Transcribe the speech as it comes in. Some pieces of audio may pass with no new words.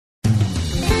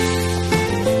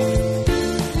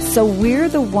So we're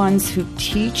the ones who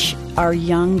teach our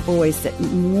young boys that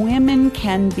women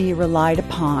can be relied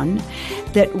upon,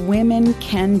 that women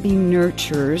can be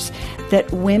nurturers,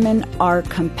 that women are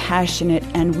compassionate,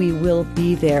 and we will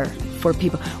be there for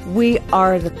people. We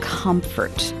are the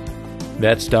comfort.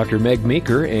 That's Dr. Meg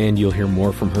Meeker, and you'll hear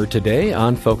more from her today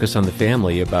on Focus on the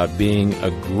Family about being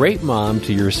a great mom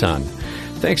to your son.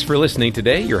 Thanks for listening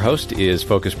today. Your host is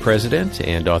Focus President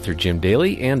and author Jim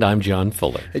Daly, and I'm John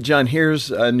Fuller. Hey, John,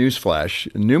 here's a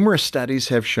newsflash. Numerous studies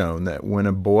have shown that when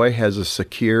a boy has a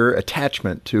secure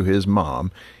attachment to his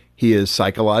mom, he is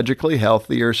psychologically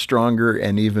healthier, stronger,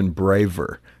 and even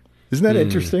braver. Isn't that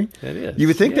interesting? That is. You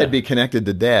would think that'd be connected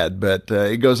to dad, but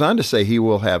it goes on to say he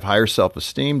will have higher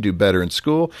self-esteem, do better in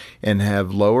school, and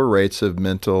have lower rates of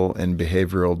mental and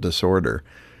behavioral disorder.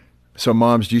 So,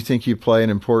 moms, do you think you play an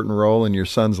important role in your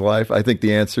son's life? I think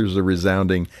the answer is a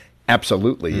resounding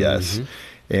absolutely yes. Mm-hmm.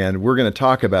 And we're going to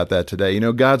talk about that today. You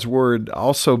know, God's Word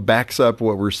also backs up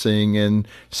what we're seeing in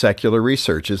secular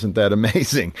research. Isn't that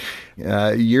amazing?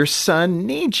 Your son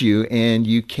needs you, and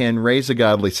you can raise a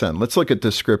godly son. Let's look at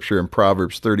this scripture in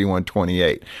Proverbs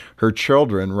 31:28. Her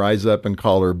children rise up and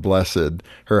call her blessed,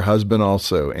 her husband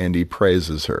also, and he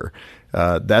praises her.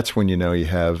 That's when you know you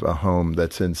have a home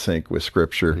that's in sync with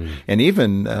Scripture, and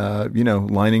even,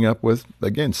 lining up with,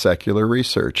 again, secular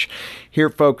research. Here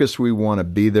at Focus, we want to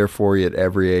be there for you at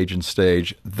every age and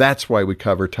stage. That's why we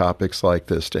cover topics like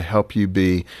this, to help you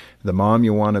be the mom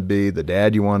you want to be, the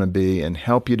dad you want to be, and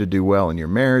help you to do well in your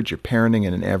marriage, your parenting,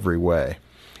 and in every way.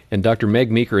 And Dr. Meg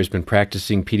Meeker has been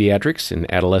practicing pediatrics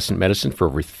and adolescent medicine for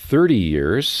over 30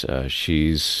 years.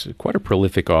 She's quite a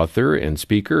prolific author and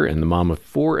speaker and the mom of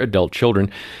 4 adult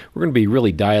children. We're going to be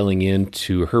really dialing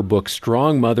into her book,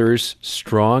 Strong Mothers,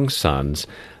 Strong Sons,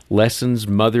 Lessons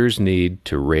Mothers Need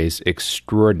to Raise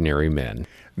Extraordinary Men.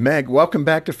 Meg, welcome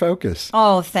back to Focus.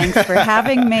 Oh, thanks for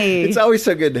having me. It's always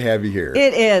so good to have you here.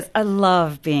 It is. I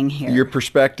love being here. Your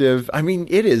perspective, I mean,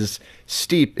 it is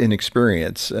steep in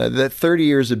experience. That 30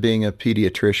 years of being a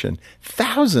pediatrician,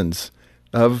 thousands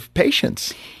of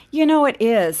patients. You know, it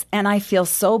is. And I feel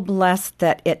so blessed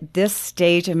that at this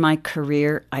stage in my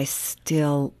career, I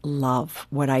still love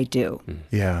what I do.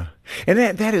 Yeah. And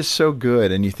that is so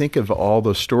good. And you think of all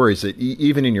those stories that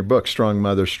even in your book, Strong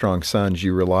Mothers, Strong Sons,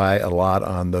 you rely a lot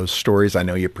on those stories. I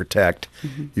know you protect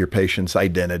your patient's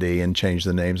identity and change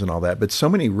the names and all that, but so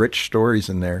many rich stories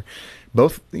in there,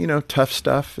 both, tough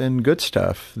stuff and good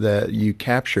stuff that you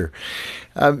capture.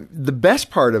 The best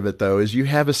part of it, though, is you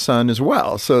have a son as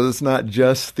well. So it's not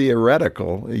just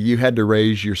theoretical. You had to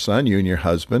raise your son, you and your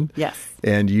husband. Yes.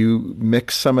 And you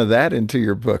mix some of that into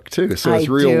your book, too. So it's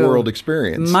real world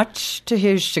experience. Much to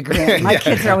his chagrin. My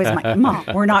kids are always like, Mom,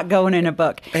 we're not going in a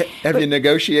book. Have you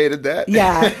negotiated that?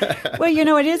 Yeah. Well,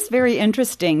 it is very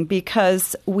interesting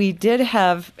because we did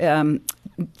have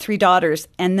 3 daughters,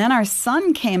 and then our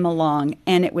son came along,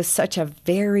 and it was such a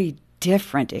very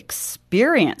different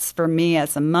experience for me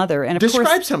as a mother. And of Describe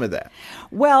course, some of that.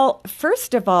 Well,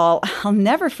 first of all, I'll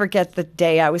never forget the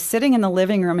day I was sitting in the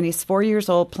living room, and he's 4 years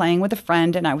old, playing with a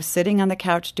friend, and I was sitting on the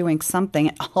couch doing something.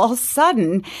 And all of a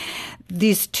sudden,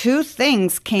 these 2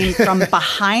 things came from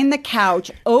behind the couch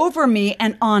over me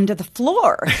and onto the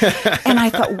floor. And I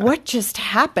thought, what just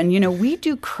happened? We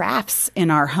do crafts in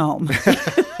our home.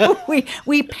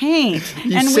 we paint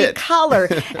we color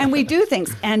and we do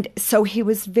things. And so he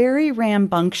was very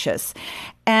rambunctious,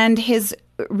 and his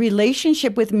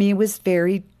relationship with me was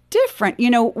very different.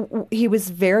 He was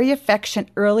very affectionate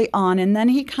early on, and then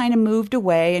he kind of moved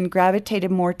away and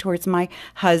gravitated more towards my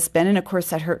husband. And of course,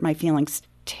 that hurt my feelings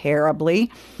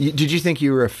terribly. Did you think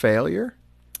you were a failure?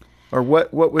 Or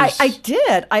what was... I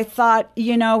did. I thought,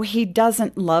 he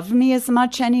doesn't love me as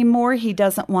much anymore. He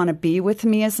doesn't want to be with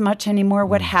me as much anymore.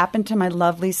 What happened to my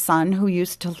lovely son who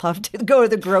used to love to go to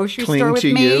the grocery store with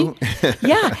me? You.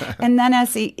 Yeah. And then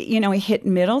as he hit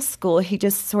middle school, he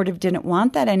just sort of didn't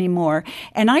want that anymore.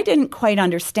 And I didn't quite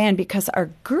understand because our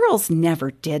girls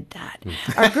never did that.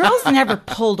 Our girls never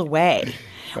pulled away.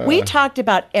 We talked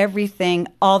about everything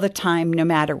all the time, no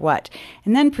matter what.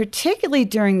 And then particularly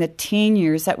during the teen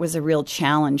years, that was a real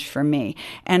challenge for me.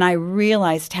 And I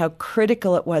realized how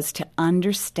critical it was to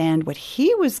understand what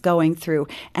he was going through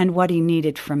and what he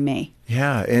needed from me.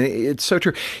 Yeah, and it's so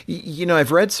true.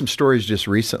 I've read some stories just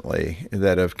recently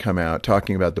that have come out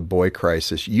talking about the boy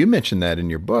crisis. You mentioned that in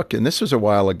your book, and this was a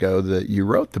while ago that you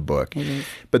wrote the book. Mm-hmm.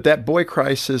 But that boy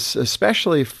crisis,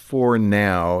 especially for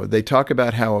now, they talk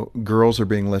about how girls are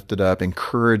being lifted up,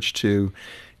 encouraged to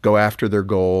go after their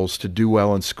goals, to do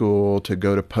well in school, to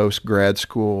go to post-grad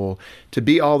school, to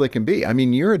be all they can be. I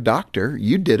mean, you're a doctor.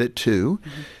 You did it too.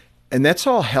 Mm-hmm. And that's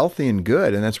all healthy and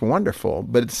good, and that's wonderful.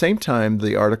 But at the same time,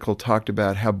 the article talked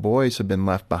about how boys have been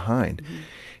left behind. Mm-hmm.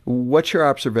 What's your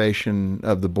observation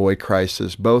of the boy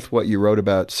crisis, both what you wrote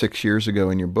about 6 years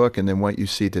ago in your book and then what you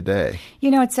see today?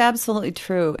 It's absolutely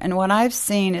true. And what I've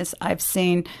seen is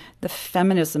the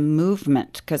feminism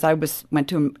movement, because I went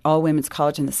to an all-women's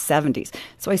college in the 70s.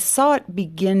 So I saw it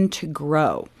begin to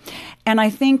grow. And I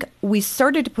think we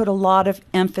started to put a lot of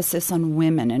emphasis on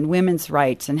women and women's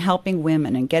rights and helping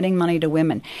women and getting money to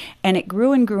women. And it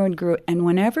grew and grew and grew. And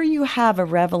whenever you have a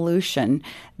revolution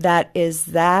that is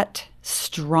that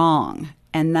strong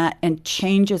and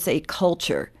changes a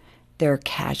culture, there are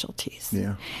casualties.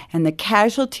 Yeah. And the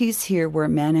casualties here were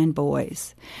men and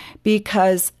boys,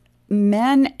 because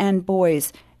men and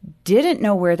boys didn't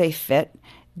know where they fit,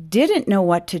 didn't know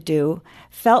what to do,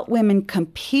 felt women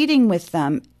competing with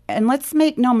them. And let's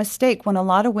make no mistake, when a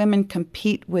lot of women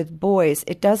compete with boys,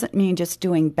 it doesn't mean just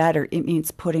doing better. It means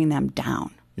putting them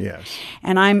down. Yes.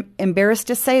 And I'm embarrassed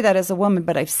to say that as a woman,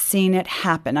 but I've seen it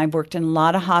happen. I've worked in a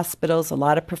lot of hospitals, a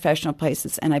lot of professional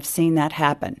places, and I've seen that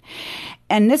happen.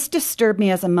 And this disturbed me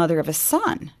as a mother of a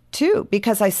son, too,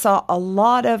 because I saw a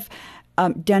lot of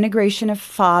denigration of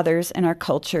fathers in our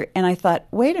culture. And I thought,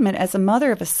 wait a minute, as a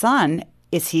mother of a son,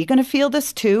 is he going to feel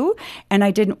this too? And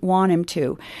I didn't want him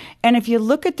to. And if you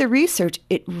look at the research,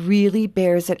 it really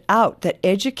bears it out that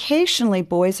educationally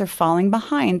boys are falling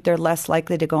behind. They're less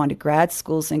likely to go on to grad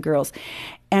schools than girls.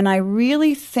 And I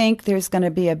really think there's going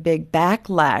to be a big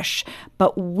backlash.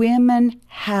 But women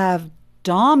have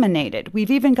dominated.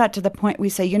 We've even got to the point we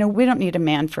say, we don't need a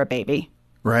man for a baby.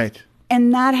 Right.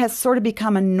 And that has sort of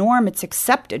become a norm. It's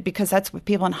accepted because that's what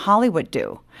people in Hollywood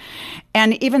do.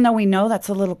 And even though we know that's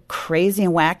a little crazy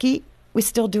and wacky, we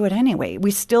still do it anyway.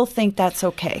 We still think that's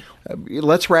okay.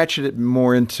 Let's ratchet it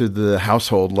more into the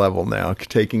household level now,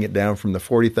 taking it down from the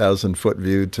 40,000-foot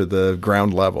view to the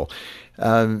ground level.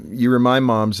 You remind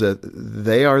moms that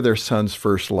they are their son's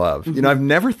first love. Mm-hmm. I've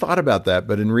never thought about that,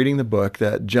 but in reading the book,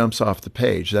 that jumps off the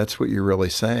page. That's what you're really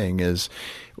saying is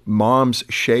moms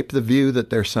shape the view that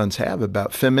their sons have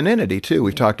about femininity, too.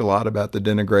 We've talked a lot about the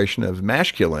denigration of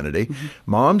masculinity. Mm-hmm.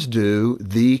 Moms do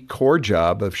the core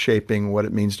job of shaping what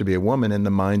it means to be a woman in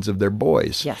the minds of their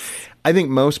boys. Yes. I think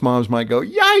most moms might go,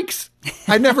 yikes,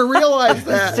 I never realized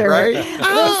that, sure. right?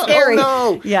 A little scary.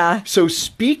 Oh, no. Yeah. So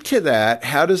speak to that.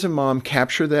 How does a mom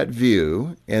capture that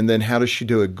view? And then how does she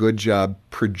do a good job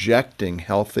projecting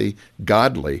healthy,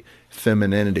 godly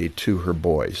femininity to her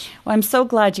boys? Well, I'm so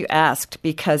glad you asked,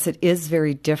 because it is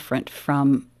very different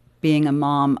from being a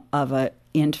mom of an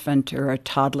infant or a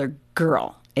toddler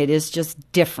girl. It is just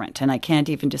different, and I can't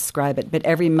even describe it, but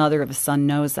every mother of a son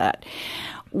knows that.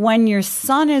 When your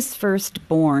son is first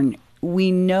born,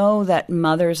 we know that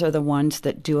mothers are the ones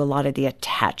that do a lot of the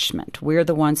attachment. We're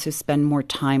the ones who spend more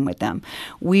time with them.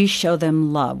 We show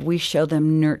them love. We show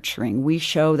them nurturing. We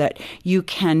show that you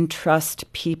can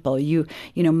trust people.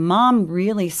 Mom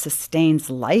really sustains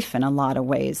life in a lot of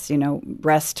ways,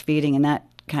 breastfeeding and that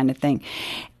kind of thing.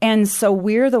 And so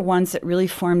we're the ones that really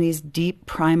form these deep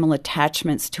primal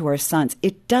attachments to our sons.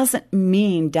 It doesn't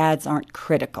mean dads aren't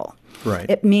critical. Right.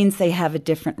 It means they have a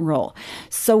different role.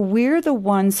 So we're the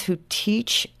ones who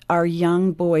teach our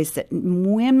young boys that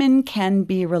women can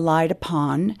be relied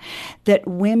upon, that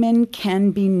women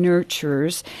can be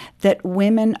nurturers, that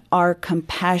women are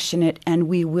compassionate, and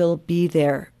we will be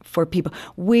there for people.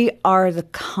 We are the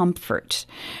comfort.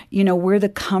 We're the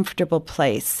comfortable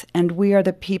place, and we are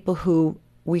the people who,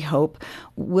 we hope,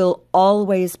 will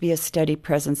always be a steady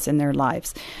presence in their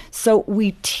lives. So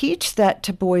we teach that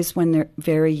to boys when they're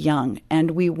very young,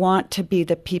 and we want to be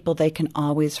the people they can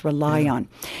always rely on.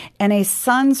 And a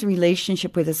son's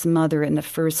relationship with his mother in the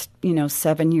first,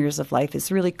 7 years of life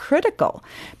is really critical,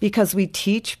 because we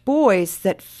teach boys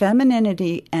that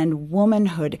femininity and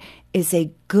womanhood is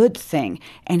a good thing,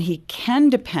 and he can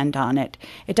depend on it.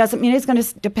 It doesn't mean he's going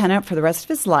to depend on it for the rest of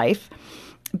his life,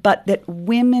 but that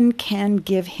women can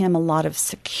give him a lot of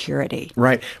security.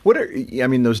 Right. What are,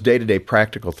 those day-to-day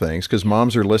practical things, because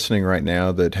moms are listening right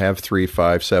now that have 3,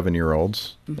 5,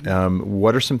 7-year-olds. Mm-hmm.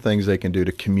 What are some things they can do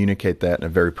to communicate that in a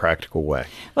very practical way?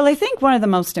 Well, I think one of the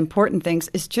most important things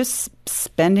is just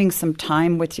spending some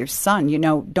time with your son.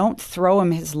 Don't throw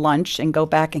him his lunch and go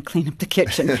back and clean up the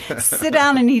kitchen. Sit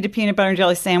down and eat a peanut butter and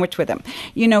jelly sandwich with him.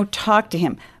 Talk to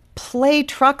him. Play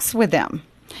trucks with him.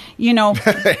 Go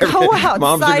outside.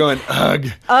 Moms are going, ugh.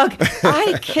 Ugh.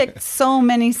 I kicked so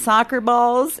many soccer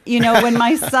balls, when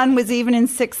my son was even in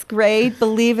 6th grade,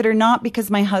 believe it or not,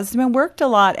 because my husband worked a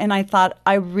lot. And I thought,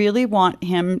 I really want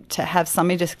him to have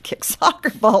somebody to kick soccer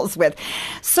balls with.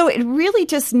 So it really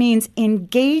just means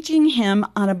engaging him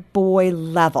on a boy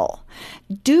level.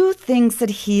 Do things that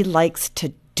he likes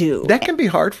to do. That can be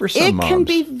hard for some moms. It can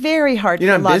be very hard for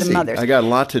a I'm lot busy. of mothers. I got a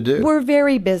lot to do. We're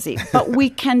very busy, but we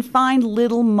can find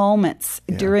little moments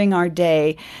during our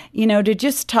day, to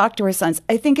just talk to our sons.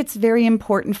 I think it's very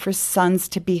important for sons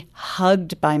to be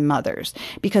hugged by mothers,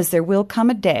 because there will come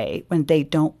a day when they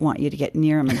don't want you to get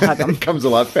near them and hug them. It comes a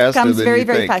lot faster than you think. It comes very,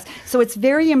 very fast. So it's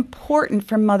very important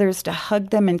for mothers to hug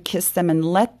them and kiss them and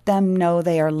let them know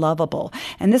they are lovable.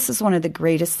 And this is one of the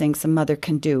greatest things a mother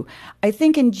can do. I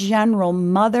think in general,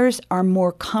 mothers are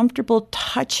more comfortable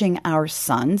touching our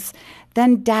sons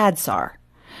than dads are.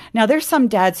 Now, there's some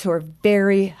dads who are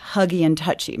very huggy and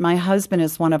touchy. My husband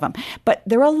is one of them. But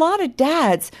there are a lot of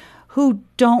dads who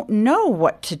don't know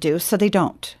what to do, so they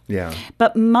don't. Yeah.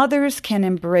 But mothers can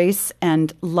embrace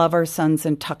and love our sons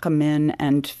and tuck them in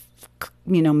and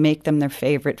make them their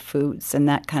favorite foods and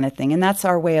that kind of thing. And that's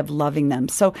our way of loving them.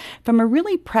 So from a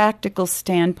really practical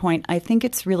standpoint, I think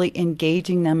it's really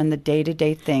engaging them in the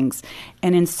day-to-day things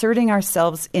and inserting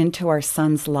ourselves into our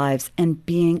sons' lives and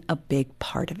being a big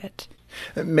part of it.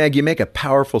 Meg, you make a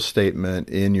powerful statement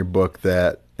in your book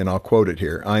that, and I'll quote it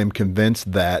here, I am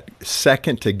convinced that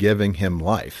second to giving him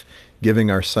life, giving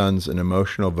our sons an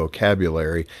emotional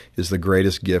vocabulary is the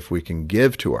greatest gift we can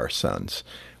give to our sons.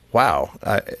 Wow.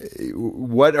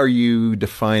 What are you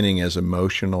defining as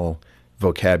emotional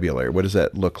vocabulary? What does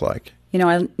that look like?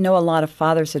 I know a lot of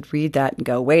fathers would read that and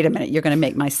go, wait a minute, you're going to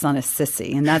make my son a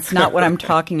sissy. And that's not what I'm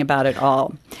talking about at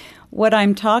all. What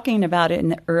I'm talking about in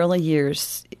the early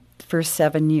years, first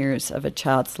 7 years of a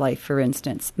child's life, for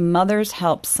instance, mothers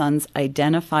help sons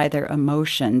identify their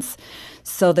emotions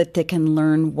so that they can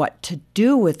learn what to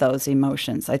do with those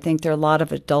emotions. I think there are a lot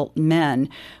of adult men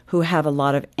who have a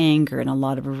lot of anger and a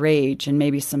lot of rage and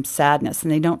maybe some sadness,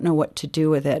 and they don't know what to do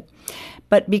with it.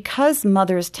 But because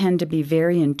mothers tend to be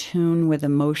very in tune with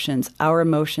emotions, our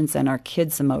emotions and our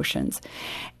kids' emotions,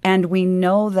 and we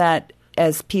know that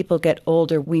as people get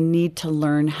older, we need to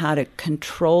learn how to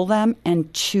control them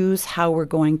and choose how we're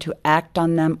going to act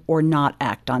on them or not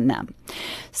act on them.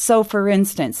 So, for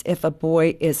instance, if a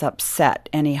boy is upset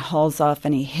and he hauls off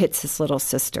and he hits his little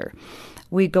sister,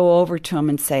 we go over to him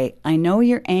and say, I know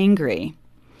you're angry,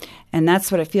 and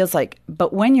that's what it feels like,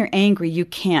 but when you're angry, you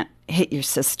can't hit your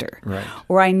sister. Right.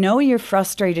 Or I know you're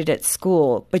frustrated at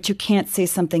school, but you can't say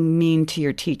something mean to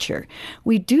your teacher.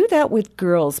 We do that with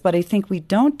girls, but I think we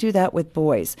don't do that with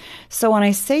boys. So when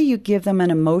I say you give them an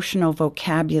emotional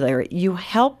vocabulary, you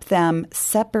help them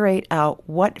separate out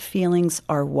what feelings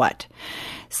are what.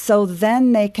 So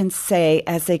then they can say,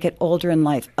 as they get older in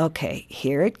life, okay,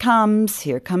 here it comes.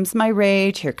 Here comes my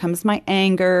rage. Here comes my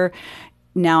anger.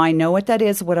 Now I know what that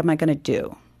is. What am I going to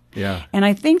do? Yeah. And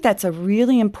I think that's a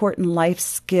really important life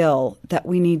skill that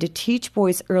we need to teach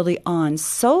boys early on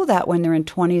so that when they're in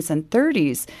 20s and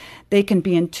 30s, they can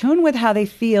be in tune with how they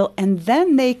feel, and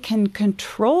then they can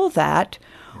control that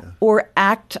or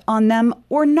act on them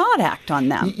or not act on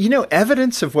them.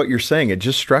 Evidence of what you're saying, it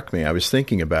just struck me. I was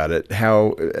thinking about it,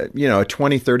 how, a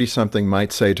 20, 30-something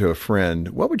might say to a friend,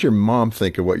 what would your mom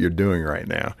think of what you're doing right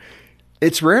now?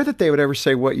 It's rare that they would ever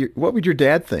say, what would your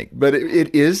dad think? But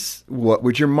it is, what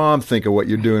would your mom think of what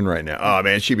you're doing right now? Oh,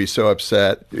 man, she'd be so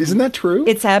upset. Isn't that true?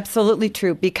 It's absolutely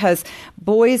true, because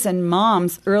boys and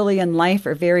moms early in life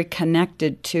are very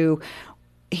connected to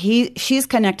she's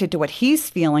connected to what he's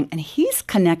feeling, and he's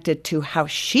connected to how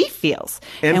she feels.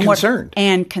 And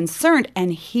concerned.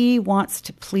 And he wants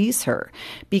to please her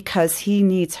because he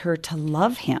needs her to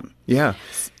love him. Yeah.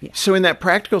 So in that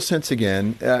practical sense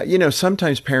again,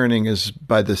 sometimes parenting is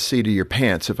by the seat of your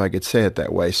pants, if I could say it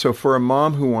that way. So for a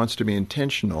mom who wants to be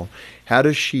intentional, how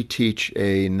does she teach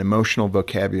an emotional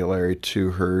vocabulary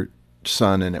to her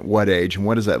son, and at what age, and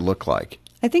what does that look like?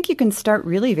 I think you can start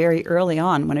really very early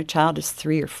on when a child is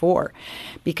 3 or 4,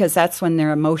 because that's when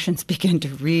their emotions begin to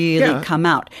really come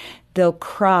out. They'll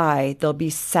cry, they'll be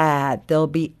sad, they'll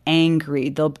be angry,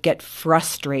 they'll get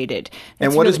frustrated.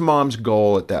 And what is mom's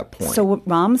goal at that point? So what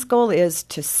mom's goal is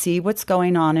to see what's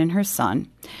going on in her son,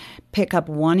 pick up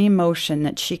one emotion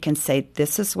that she can say,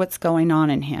 this is what's going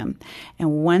on in him.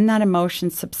 And when that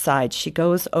emotion subsides, she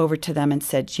goes over to them and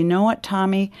said, you know what,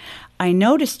 Tommy, I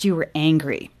noticed you were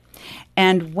angry.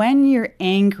 And when you're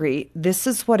angry, this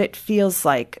is what it feels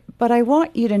like. But I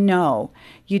want you to know,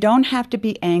 you don't have to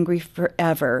be angry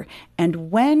forever. And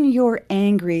when you're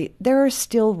angry, there are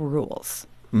still rules.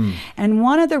 And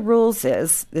one of the rules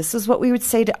is, this is what we would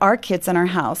say to our kids in our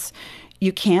house: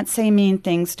 you can't say mean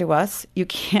things to us, you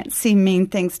can't say mean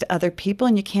things to other people,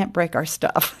 and you can't break our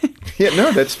stuff. Yeah,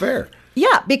 no, that's fair.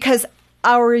 Yeah, because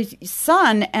our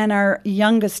son and our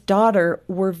youngest daughter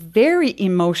were very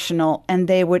emotional, and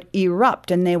they would erupt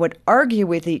and they would argue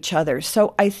with each other.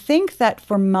 So I think that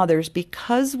for mothers,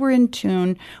 because we're in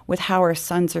tune with how our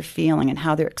sons are feeling and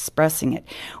how they're expressing it,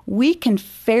 we can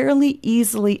fairly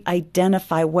easily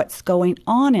identify what's going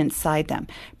on inside them,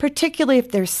 particularly if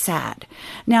they're sad.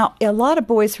 Now, a lot of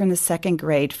boys from the second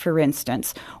grade, for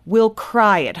instance, will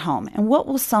cry at home. And what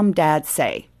will some dads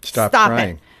say? Stop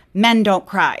crying. It. Men don't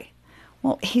cry.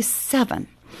 Well, he's 7.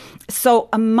 So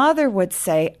a mother would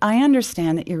say, I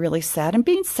understand that you're really sad, and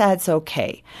being sad's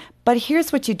okay. But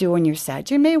here's what you do when you're sad.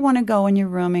 You may want to go in your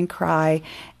room and cry,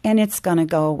 and it's going to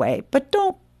go away. But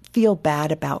don't feel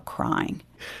bad about crying.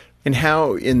 And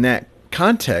how, in that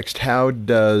context, how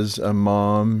does a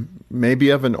mom, maybe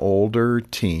of an older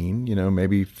teen,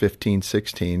 maybe 15,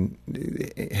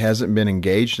 16, hasn't been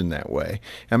engaged in that way?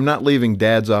 I'm not leaving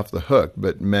dads off the hook,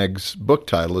 but Meg's book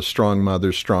title is Strong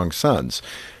Mothers, Strong Sons.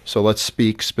 So let's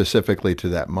speak specifically to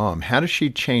that mom. How does she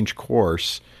change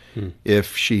course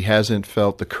if she hasn't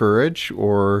felt the courage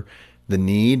or the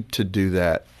need to do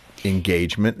that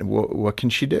engagement? What can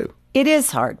she do? It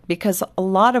is hard because a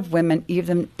lot of women,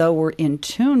 even though we're in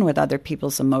tune with other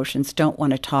people's emotions, don't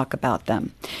want to talk about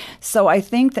them. So I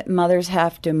think that mothers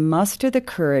have to muster the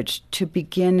courage to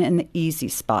begin in the easy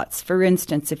spots. For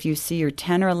instance, if you see your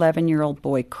 10 or 11-year-old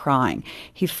boy crying,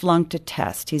 he flunked a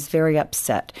test, he's very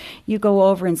upset. You go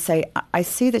over and say, I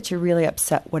see that you're really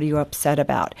upset. What are you upset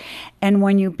about? And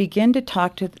when you begin to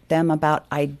talk to them about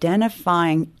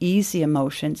identifying easy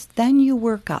emotions, then you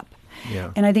work up.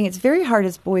 Yeah. And I think it's very hard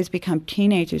as boys become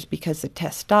teenagers because the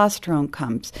testosterone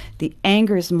comes, the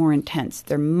anger is more intense,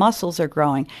 their muscles are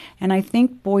growing. And I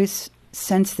think boys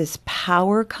sense this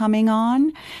power coming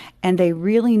on, and they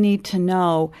really need to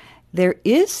know there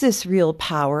is this real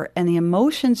power and the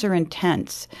emotions are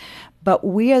intense. But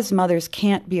we as mothers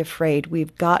can't be afraid.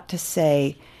 We've got to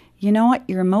say, you know what,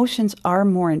 your emotions are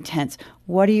more intense.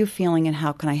 What are you feeling and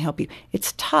how can I help you?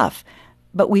 It's tough.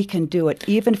 But we can do it,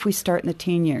 even if we start in the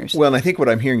teen years. Well, and I think what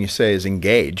I'm hearing you say is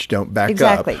engage, don't back up.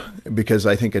 Exactly. Because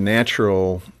I think a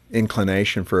natural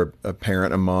inclination for a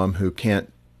parent, a mom who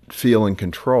can't feel in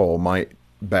control might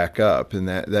back up. And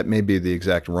that may be the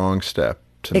exact wrong step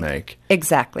to make.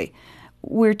 Exactly.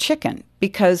 We're chicken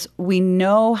because we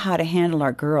know how to handle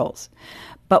our girls,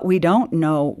 but we don't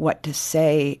know what to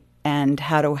say and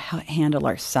how to handle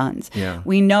our sons. Yeah.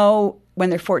 We know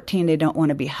when they're 14, they don't want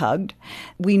to be hugged.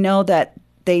 We know that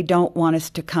they don't want us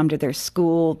to come to their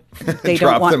school. They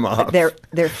don't want them off.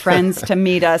 their friends to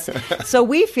meet us. So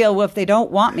we feel, well, if they don't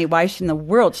want me, why in the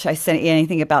world should I say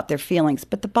anything about their feelings?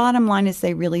 But the bottom line is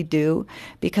they really do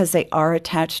because they are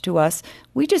attached to us.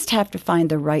 We just have to find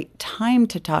the right time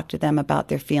to talk to them about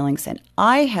their feelings. And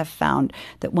I have found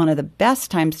that one of the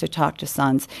best times to talk to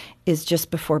sons is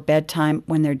just before bedtime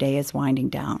when their day is winding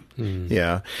down.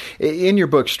 Yeah. In your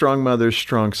book, Strong Mothers,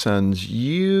 Strong Sons,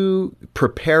 you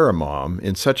prepare a mom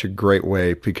in such a great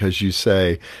way because you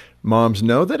say, moms,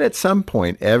 know that at some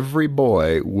point every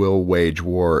boy will wage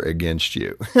war against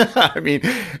you. I mean,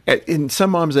 and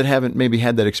some moms that haven't maybe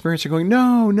had that experience are going,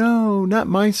 no, not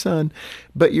my son.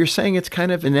 But you're saying it's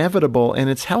kind of inevitable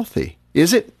and it's healthy.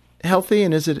 Is it healthy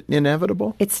and is it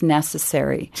inevitable? It's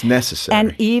necessary. It's necessary.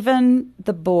 And even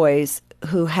the boys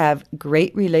who have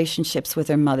great relationships with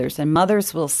their mothers, and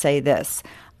mothers will say this,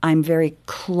 I'm very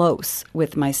close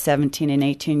with my 17 and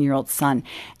 18-year-old son,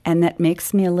 and that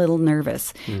makes me a little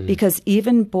nervous because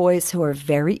even boys who are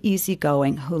very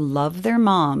easygoing, who love their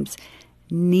moms,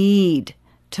 need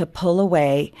to pull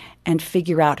away and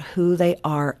figure out who they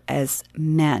are as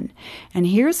men. And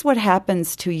here's what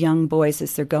happens to young boys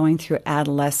as they're going through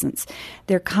adolescence.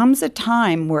 There comes a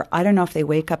time where, I don't know if they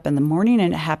wake up in the morning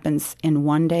and it happens in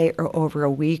one day or over a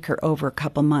week or over a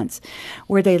couple months,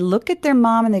 where they look at their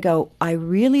mom and they go, I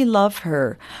really love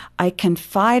her. I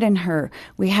confide in her.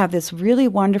 We have this really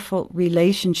wonderful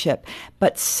relationship,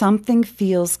 but something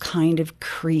feels kind of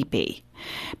creepy.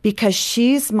 Because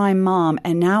she's my mom,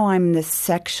 and now I'm this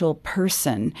sexual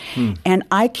person, and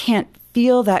I can't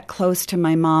feel that close to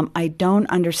my mom. I don't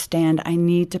understand. I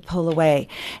need to pull away.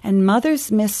 And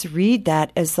mothers misread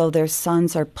that as though their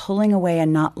sons are pulling away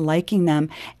and not liking them,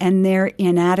 and they're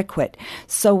inadequate.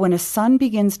 So when a son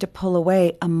begins to pull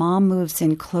away, a mom moves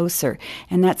in closer.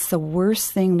 And that's the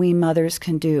worst thing we mothers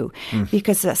can do.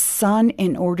 Because a son,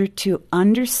 in order to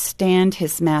understand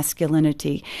his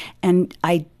masculinity and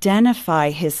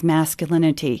identify his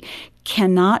masculinity,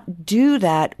 cannot do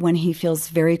that when he feels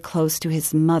very close to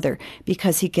his mother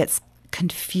because he gets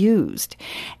confused.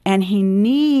 And he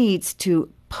needs to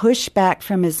push back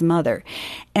from his mother.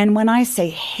 And when I say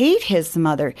hate his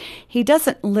mother, he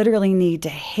doesn't literally need to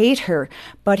hate her,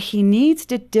 but he needs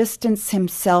to distance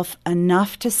himself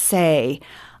enough to say,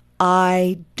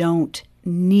 I don't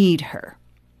need her.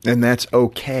 And that's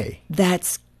okay.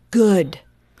 That's good.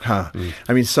 Huh.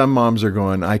 I mean, some moms are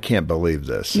going, I can't believe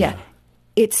this. Yeah.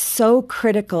 It's so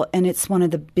critical, and it's one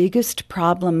of the biggest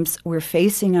problems we're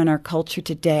facing in our culture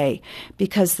today,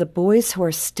 because the boys who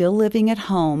are still living at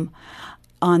home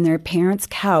on their parents'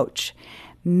 couch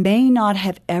may not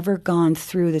have ever gone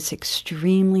through this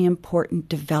extremely important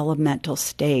developmental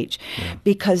stage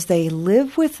because they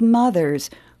live with mothers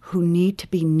who need to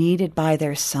be needed by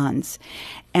their sons.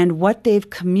 And what they've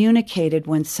communicated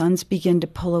when sons begin to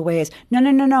pull away is,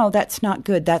 no, that's not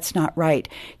good. That's not right.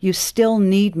 You still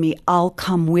need me. I'll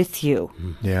come with you.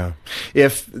 Yeah.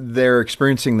 If they're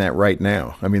experiencing that right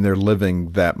now, I mean, they're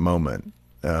living that moment.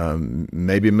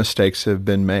 Maybe mistakes have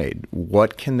been made.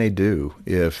 What can they do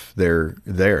if they're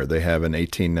there? They have an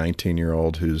 18,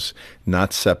 19-year-old who's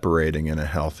not separating in a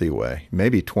healthy way,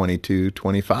 maybe 22,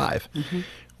 25. Mm-hmm.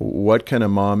 What can a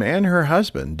mom and her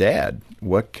husband, dad,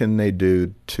 what can they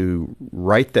do to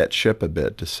right that ship a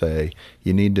bit to say,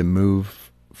 you need to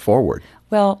move forward?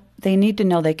 Well, they need to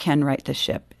know they can right the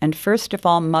ship. And first of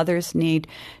all, mothers need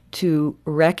to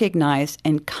recognize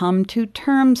and come to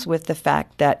terms with the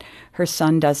fact that her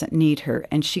son doesn't need her.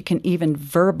 And she can even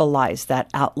verbalize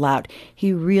that out loud.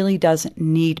 He really doesn't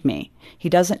need me. He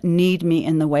doesn't need me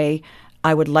in the way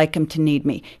I would like him to need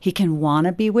me. He can want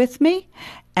to be with me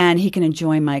and he can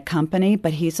enjoy my company,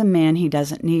 but he's a man, he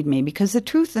doesn't need me. Because the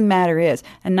truth of the matter is,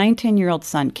 a 19-year-old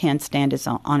son can stand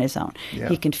on his own. Yeah.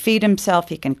 He can feed himself,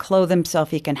 he can clothe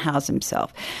himself, he can house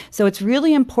himself. So it's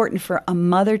really important for a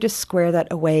mother to square that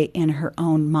away in her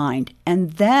own mind.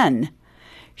 And then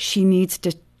she needs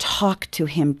to talk to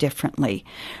him differently.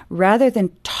 Rather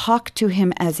than talk to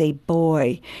him as a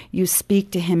boy, you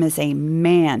speak to him as a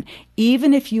man,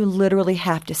 even if you literally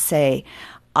have to say,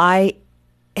 I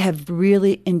have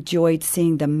really enjoyed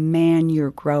seeing the man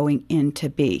you're growing into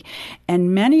be.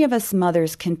 And many of us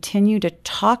mothers continue to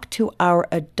talk to our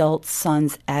adult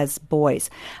sons as boys.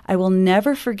 I will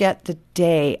never forget the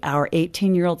day our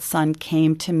 18-year-old son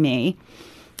came to me.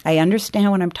 I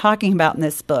understand what I'm talking about in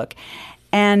this book.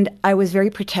 And I was very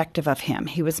protective of him.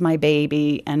 He was my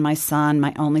baby and my son,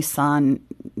 my only son,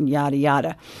 yada,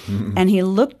 yada. Mm-hmm. And he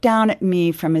looked down at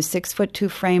me from his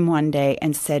 6'2" frame one day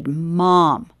and said,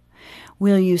 Mom,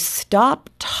 will you stop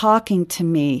talking to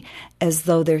me as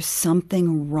though there's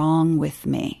something wrong with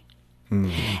me?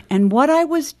 Mm-hmm. And what I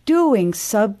was doing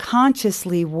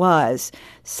subconsciously was,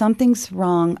 something's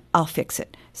wrong, I'll fix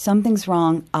it. Something's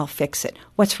wrong, I'll fix it.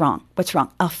 What's wrong? What's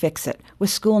wrong? I'll fix it.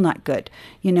 Was school not good?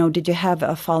 You know, did you have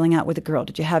a falling out with a girl?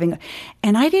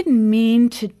 And I didn't mean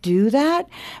to do that,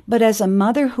 but as a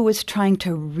mother who was trying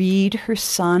to read her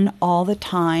son all the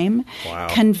time,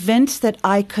 convinced that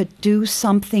I could do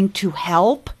something to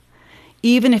help,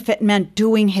 even if it meant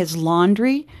doing his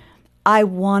laundry, I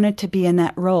wanted to be in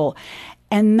that role.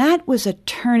 And that was a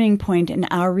turning point in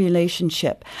our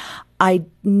relationship. I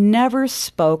never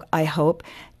spoke, I hope,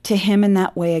 to him in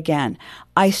that way again.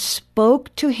 I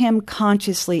spoke to him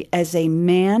consciously as a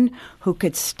man who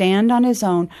could stand on his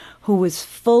own, who was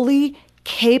fully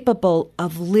capable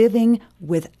of living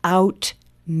without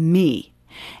me.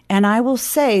 And I will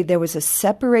say there was a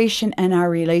separation in our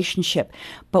relationship.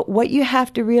 But what you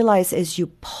have to realize is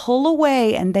you pull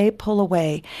away and they pull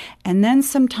away. And then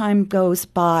some time goes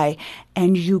by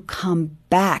and you come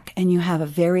back and you have a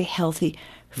very healthy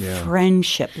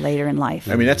friendship later in life.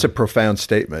 I mean, that's a profound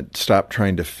statement. Stop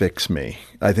trying to fix me.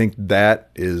 I think that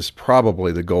is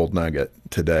probably the gold nugget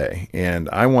today. And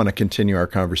I want to continue our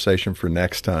conversation for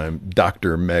next time.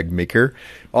 Dr. Meg Meeker,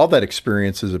 all that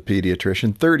experience as a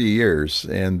pediatrician, 30 years,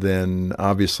 and then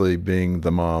obviously being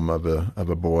the mom of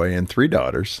a boy and 3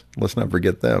 daughters. Let's not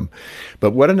forget them.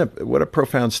 But what a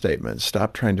profound statement.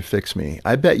 Stop trying to fix me.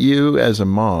 I bet you as a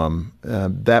mom,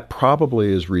 that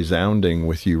probably is resounding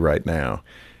with you right now.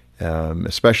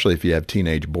 Especially if you have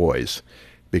teenage boys,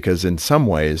 because in some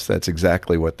ways that's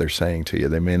exactly what they're saying to you.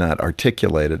 They may not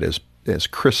articulate it as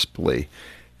crisply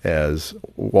as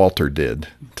Walter did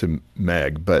to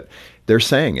Meg, but they're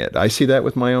saying it. I see that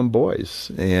with my own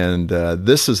boys, and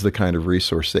this is the kind of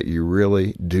resource that you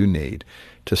really do need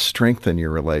to strengthen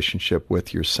your relationship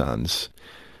with your sons.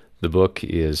 The book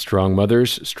is Strong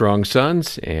Mothers, Strong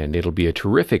Sons, and it'll be a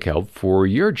terrific help for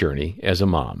your journey as a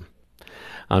mom.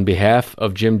 On behalf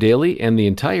of Jim Daly and the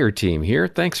entire team here,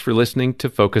 thanks for listening to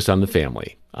Focus on the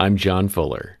Family. I'm John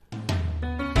Fuller.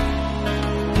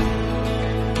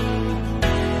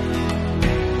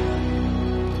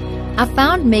 I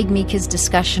found Meg Meeker's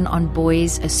discussion on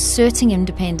boys asserting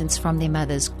independence from their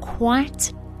mothers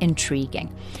quite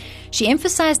intriguing. She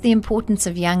emphasized the importance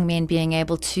of young men being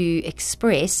able to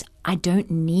express, "I don't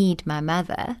need my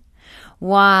mother,"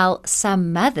 while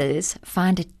some mothers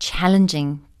find it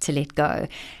challenging to let go,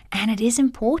 and it is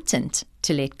important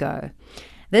to let go.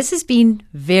 This has been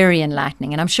very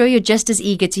enlightening, and I'm sure you're just as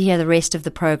eager to hear the rest of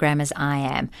the program as I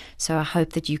am, so I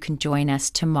hope that you can join us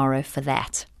tomorrow for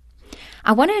that.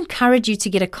 I want to encourage you to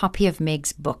get a copy of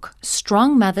Meg's book,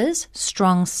 Strong Mothers,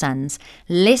 Strong Sons,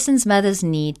 Lessons Mothers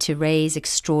Need to Raise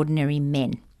Extraordinary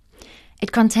Men.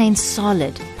 It contains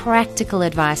solid, practical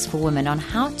advice for women on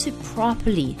how to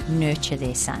properly nurture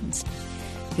their sons.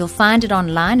 You'll find it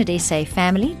online at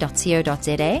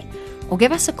safamily.co.za or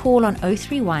give us a call on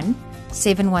 031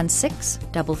 716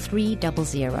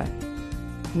 3300.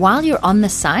 While you're on the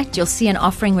site, you'll see an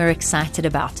offering we're excited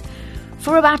about.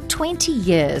 For about 20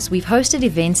 years, we've hosted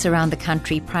events around the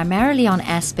country primarily on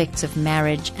aspects of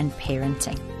marriage and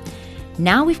parenting.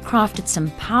 Now we've crafted some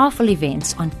powerful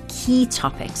events on key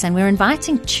topics, and we're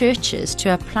inviting churches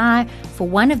to apply for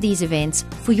one of these events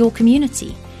for your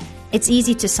community. It's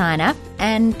easy to sign up,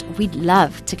 and we'd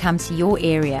love to come to your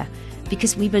area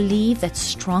because we believe that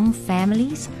strong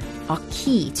families are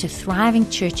key to thriving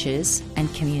churches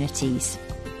and communities.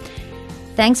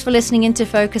 Thanks for listening in to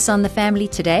Focus on the Family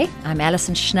today. I'm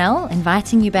Alison Schnell,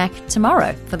 inviting you back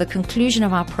tomorrow for the conclusion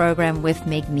of our program with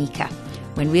Meg Meeker,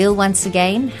 when we'll once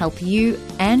again help you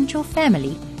and your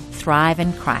family thrive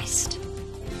in Christ.